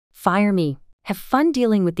Fire me. Have fun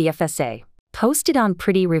dealing with the FSA. Posted on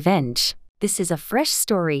Pretty Revenge. This is a fresh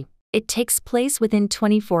story. It takes place within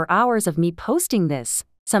 24 hours of me posting this.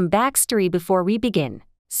 Some backstory before we begin.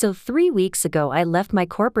 So 3 weeks ago I left my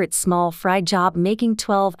corporate small fry job making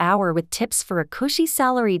 12-hour with tips for a cushy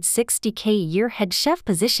salaried $60K a year head chef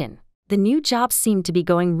position. The new job seemed to be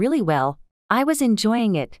going really well. I was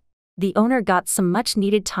enjoying it. The owner got some much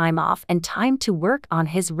needed time off and time to work on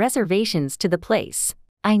his reservations to the place.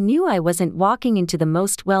 I knew I wasn't walking into the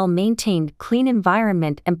most well-maintained, clean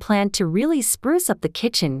environment and planned to really spruce up the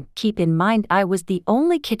kitchen. Keep in mind I was the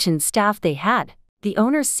only kitchen staff they had. The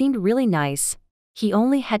owner seemed really nice. He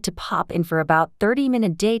only had to pop in for about 30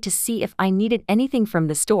 minutes a day to see if I needed anything from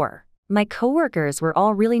the store. My coworkers were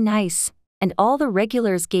all really nice, and all the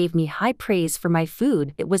regulars gave me high praise for my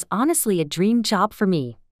food. It was honestly a dream job for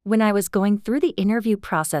me. When I was going through the interview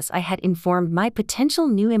process, I had informed my potential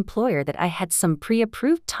new employer that I had some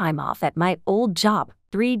pre-approved time off at my old job,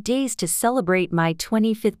 3 days to celebrate my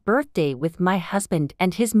 25th birthday with my husband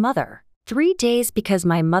and his mother. 3 days because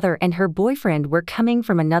my mother and her boyfriend were coming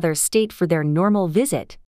from another state for their normal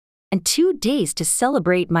visit, and 2 days to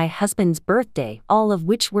celebrate my husband's birthday, all of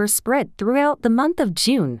which were spread throughout the month of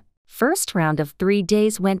June. First round of 3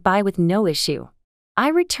 days went by with no issue. I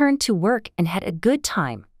returned to work and had a good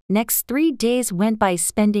time. Next 3 days went by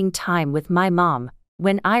spending time with my mom.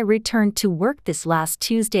 When I returned to work this last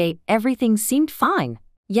Tuesday, everything seemed fine.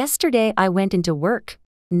 Yesterday I went into work,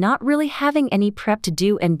 not really having any prep to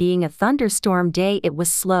do, and being a thunderstorm day it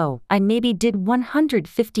was slow. I maybe did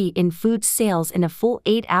 150 in food sales in a full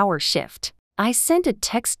 8-hour shift. I sent a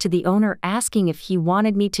text to the owner asking if he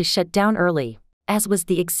wanted me to shut down early, as was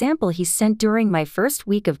the example he sent during my first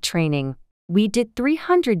week of training. We did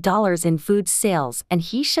 $300 in food sales and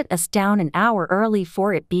he shut us down an hour early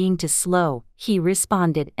for it being too slow. He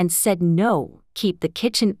responded and said no, keep the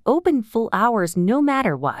kitchen open full hours no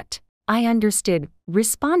matter what. I understood,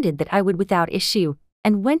 responded that I would without issue,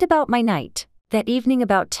 and went about my night. That evening,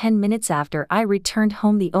 about 10 minutes after I returned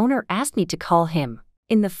home, the owner asked me to call him.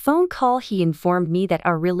 In the phone call he informed me that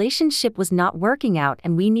our relationship was not working out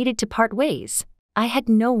and we needed to part ways. I had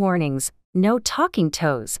no warnings, no talking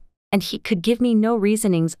toes, and he could give me no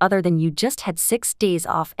reasonings other than you just had 6 days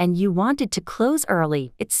off and you wanted to close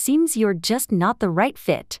early. It seems you're just not the right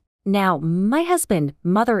fit. Now, my husband,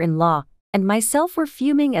 mother-in-law, and myself were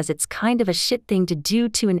fuming, as it's kind of a shit thing to do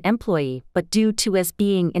to an employee, but due to us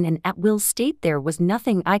being in an at-will state there was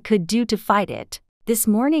nothing I could do to fight it. This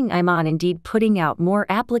morning I'm on Indeed putting out more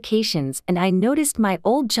applications and I noticed my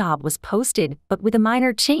old job was posted, but with a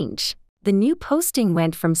minor change. The new posting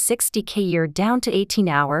went from $60K a year down to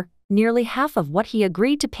 18-hour, nearly half of what he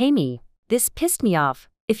agreed to pay me. This pissed me off.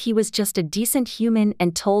 If he was just a decent human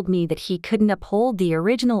and told me that he couldn't uphold the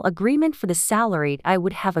original agreement for the salary, I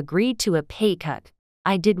would have agreed to a pay cut.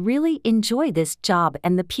 I did really enjoy this job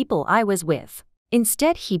and the people I was with.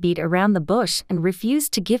 Instead, he beat around the bush and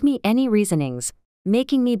refused to give me any reasonings,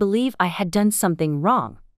 making me believe I had done something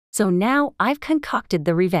wrong. So now I've concocted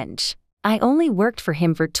the revenge. I only worked for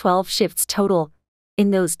him for 12 shifts total.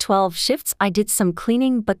 In those 12 shifts I did some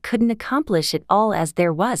cleaning but couldn't accomplish it all as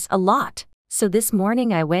there was a lot. So this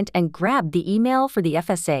morning I went and grabbed the email for the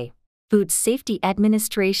FSA, Food Safety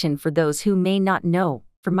Administration for those who may not know,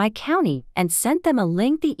 for my county, and sent them a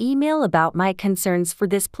lengthy email about my concerns for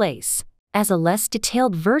this place. As a less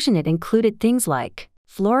detailed version, it included things like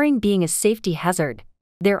flooring being a safety hazard.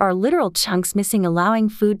 There are literal chunks missing, allowing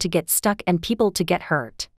food to get stuck and people to get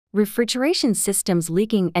hurt. Refrigeration systems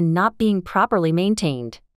leaking and not being properly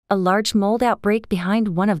maintained. A large mold outbreak behind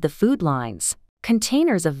one of the food lines.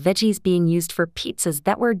 Containers of veggies being used for pizzas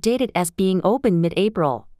that were dated as being open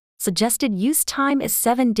mid-April. Suggested use time is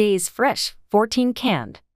 7 days fresh, 14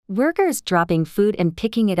 canned. Workers dropping food and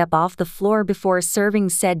picking it up off the floor before serving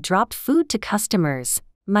said dropped food to customers.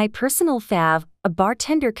 My personal fav, a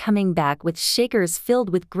bartender coming back with shakers filled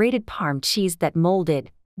with grated Parm cheese that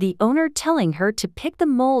molded. The owner telling her to pick the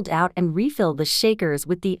mold out and refill the shakers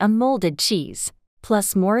with the unmolded cheese.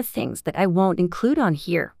 Plus more things that I won't include on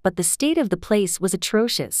here, but the state of the place was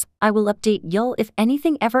atrocious. I will update y'all if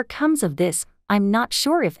anything ever comes of this. I'm not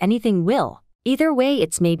sure if anything will. Either way,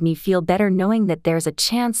 it's made me feel better knowing that there's a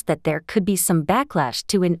chance that there could be some backlash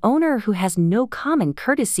to an owner who has no common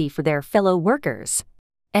courtesy for their fellow workers.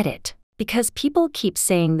 Edit. Because people keep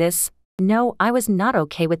saying this, no, I was not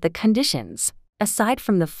okay with the conditions. Aside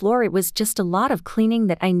from the floor, it was just a lot of cleaning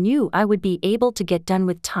that I knew I would be able to get done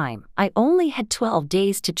with time. I only had 12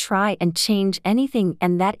 days to try and change anything,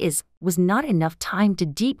 and was not enough time to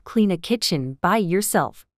deep clean a kitchen by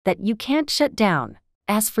yourself that you can't shut down.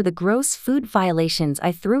 As for the gross food violations,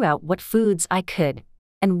 I threw out what foods I could.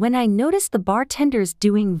 And when I noticed the bartenders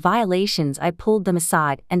doing violations, I pulled them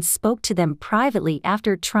aside and spoke to them privately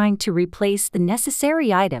after trying to replace the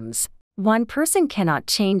necessary items. One person cannot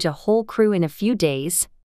change a whole crew in a few days.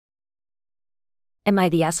 Am I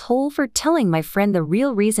the asshole for telling my friend the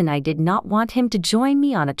real reason I did not want him to join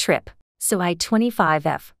me on a trip? So I,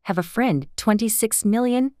 25F, have a friend, 26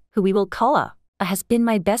 million, who we will call A, has been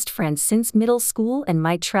my best friend since middle school and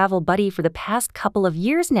my travel buddy for the past couple of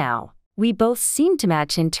years now. We both seem to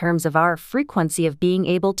match in terms of our frequency of being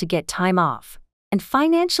able to get time off. And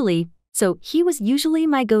financially, so he was usually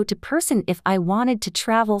my go-to person if I wanted to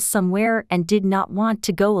travel somewhere and did not want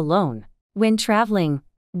to go alone. When traveling,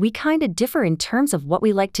 we kinda differ in terms of what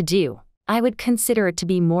we like to do. I would consider it to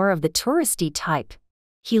be more of the touristy type.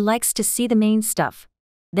 He likes to see the main stuff.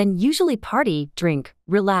 Then usually party, drink,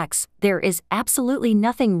 relax. There is absolutely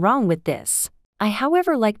nothing wrong with this. I,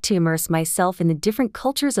 however, like to immerse myself in the different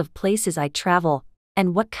cultures of places I travel,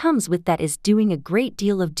 and what comes with that is doing a great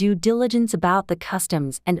deal of due diligence about the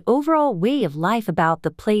customs and overall way of life about the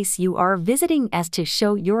place you are visiting as to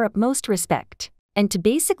show your utmost respect, and to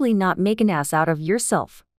basically not make an ass out of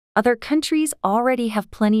yourself. Other countries already have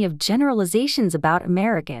plenty of generalizations about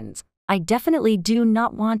Americans. I definitely do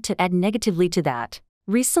not want to add negatively to that.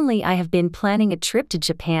 Recently I have been planning a trip to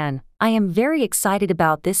Japan. I am very excited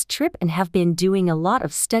about this trip and have been doing a lot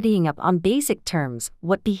of studying up on basic terms,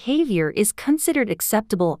 what behavior is considered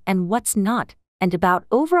acceptable and what's not, and about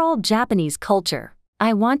overall Japanese culture.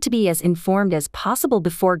 I want to be as informed as possible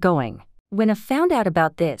before going. When I found out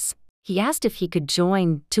about this, he asked if he could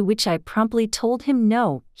join, to which I promptly told him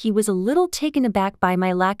no. He was a little taken aback by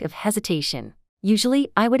my lack of hesitation. Usually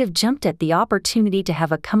I would have jumped at the opportunity to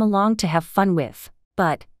have a come along to have fun with.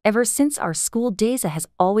 But, ever since our school days, I has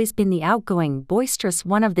always been the outgoing, boisterous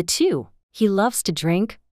one of the two. He loves to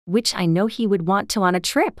drink, which I know he would want to on a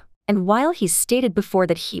trip. And while he's stated before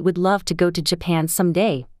that he would love to go to Japan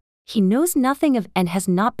someday, he knows nothing of and has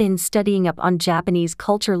not been studying up on Japanese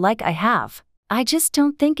culture like I have. I just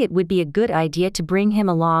don't think it would be a good idea to bring him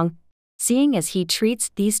along, seeing as he treats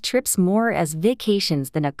these trips more as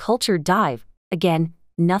vacations than a culture dive. Again,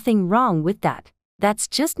 nothing wrong with that. That's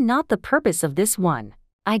just not the purpose of this one.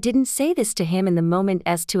 I didn't say this to him in the moment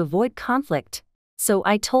as to avoid conflict, so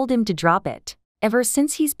I told him to drop it. Ever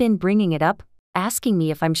since he's been bringing it up, asking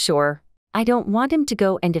me if I'm sure. I don't want him to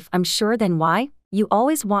go, and if I'm sure, then why? You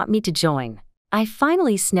always want me to join. I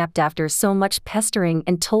finally snapped after so much pestering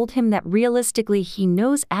and told him that realistically he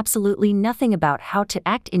knows absolutely nothing about how to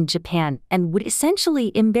act in Japan and would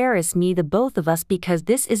essentially embarrass me, the both of us, because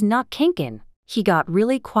this is not Kanken. He got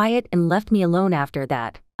really quiet and left me alone after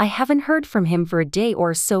that. I haven't heard from him for a day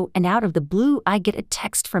or so, and out of the blue I get a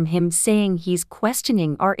text from him saying he's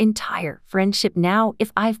questioning our entire friendship now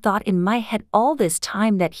if I've thought in my head all this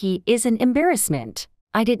time that he is an embarrassment.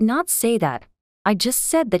 I did not say that. I just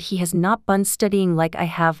said that he has not been studying like I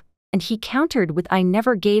have, and he countered with I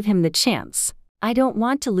never gave him the chance. I don't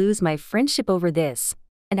want to lose my friendship over this,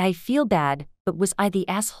 and I feel bad. But was I the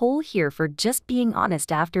asshole here for just being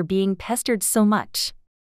honest after being pestered so much?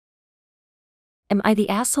 Am I the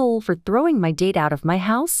asshole for throwing my date out of my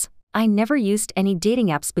house? I never used any dating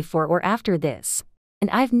apps before or after this,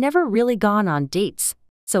 and I've never really gone on dates,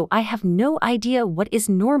 so I have no idea what is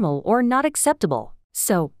normal or not acceptable.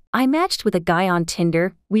 So, I matched with a guy on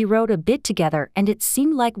Tinder, we wrote a bit together, and it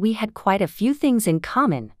seemed like we had quite a few things in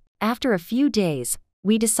common. After a few days,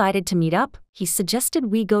 we decided to meet up. He suggested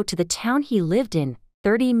we go to the town he lived in,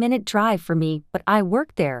 30-minute drive for me, but I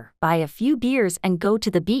worked there, buy a few beers and go to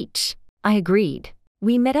the beach. I agreed.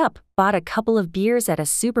 We met up, bought a couple of beers at a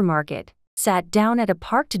supermarket, sat down at a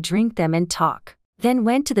park to drink them and talk, then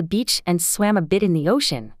went to the beach and swam a bit in the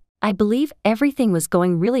ocean. I believe everything was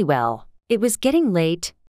going really well. It was getting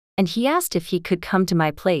late, and he asked if he could come to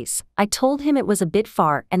my place. I told him it was a bit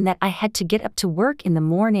far and that I had to get up to work in the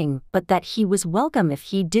morning, but that he was welcome if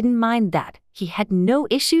he didn't mind that. He had no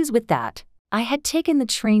issues with that. I had taken the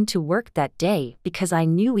train to work that day because I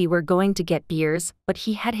knew we were going to get beers, but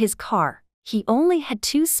he had his car. He only had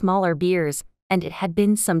 2 smaller beers, and it had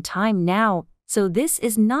been some time now, so this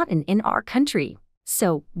is not an in our country.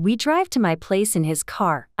 So, we drive to my place in his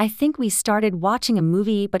car. I think we started watching a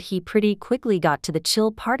movie, but he pretty quickly got to the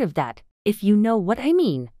chill part of that, if you know what I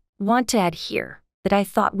mean. Want to add here that I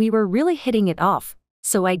thought we were really hitting it off,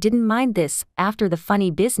 so I didn't mind this. After the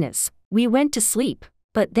funny business, we went to sleep.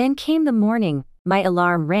 But then came the morning, my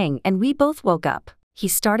alarm rang and we both woke up. He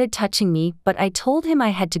started touching me, but I told him I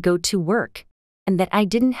had to go to work, and that I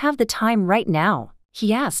didn't have the time right now.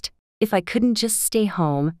 He asked if I couldn't just stay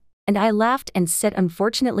home, and I laughed and said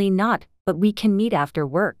unfortunately not, but we can meet after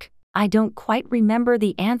work. I don't quite remember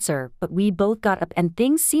the answer, but we both got up and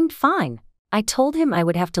things seemed fine. I told him I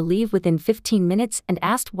would have to leave within 15 minutes and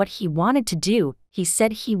asked what he wanted to do. He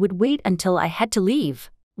said he would wait until I had to leave.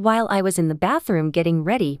 While I was in the bathroom getting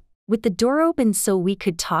ready, with the door open so we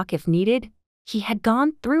could talk if needed, he had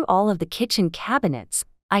gone through all of the kitchen cabinets.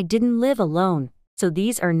 I didn't live alone, so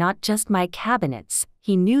these are not just my cabinets.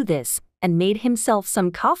 He knew this and made himself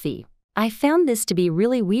some coffee. I found this to be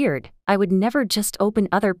really weird. I would never just open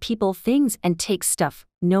other people's things and take stuff,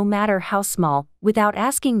 no matter how small, without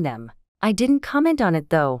asking them. I didn't comment on it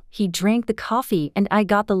though. He drank the coffee and I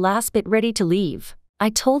got the last bit ready to leave. I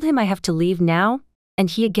told him I have to leave now, and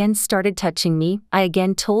he again started touching me. I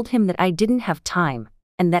again told him that I didn't have time,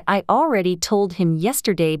 and that I already told him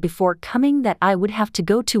yesterday before coming that I would have to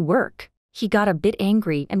go to work. He got a bit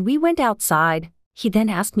angry and we went outside. He then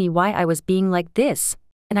asked me why I was being like this,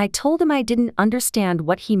 and I told him I didn't understand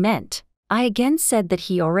what he meant. I again said that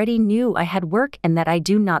he already knew I had work and that I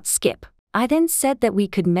do not skip. I then said that we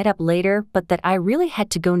could meet up later but that I really had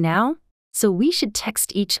to go now, so we should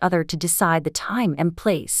text each other to decide the time and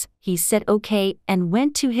place. He said okay and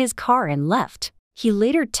went to his car and left. He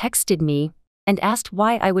later texted me and asked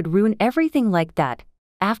why I would ruin everything like that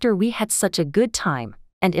after we had such a good time,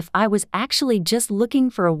 and if I was actually just looking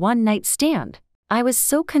for a one-night stand. I was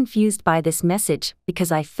so confused by this message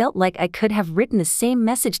because I felt like I could have written the same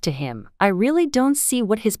message to him. I really don't see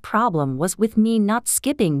what his problem was with me not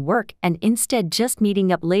skipping work and instead just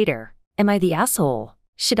meeting up later. Am I the asshole?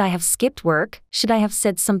 Should I have skipped work? Should I have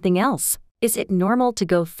said something else? Is it normal to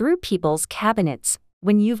go through people's cabinets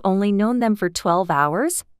when you've only known them for 12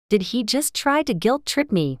 hours? Did he just try to guilt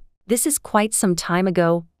trip me? This is quite some time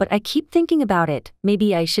ago, but I keep thinking about it.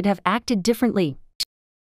 Maybe I should have acted differently.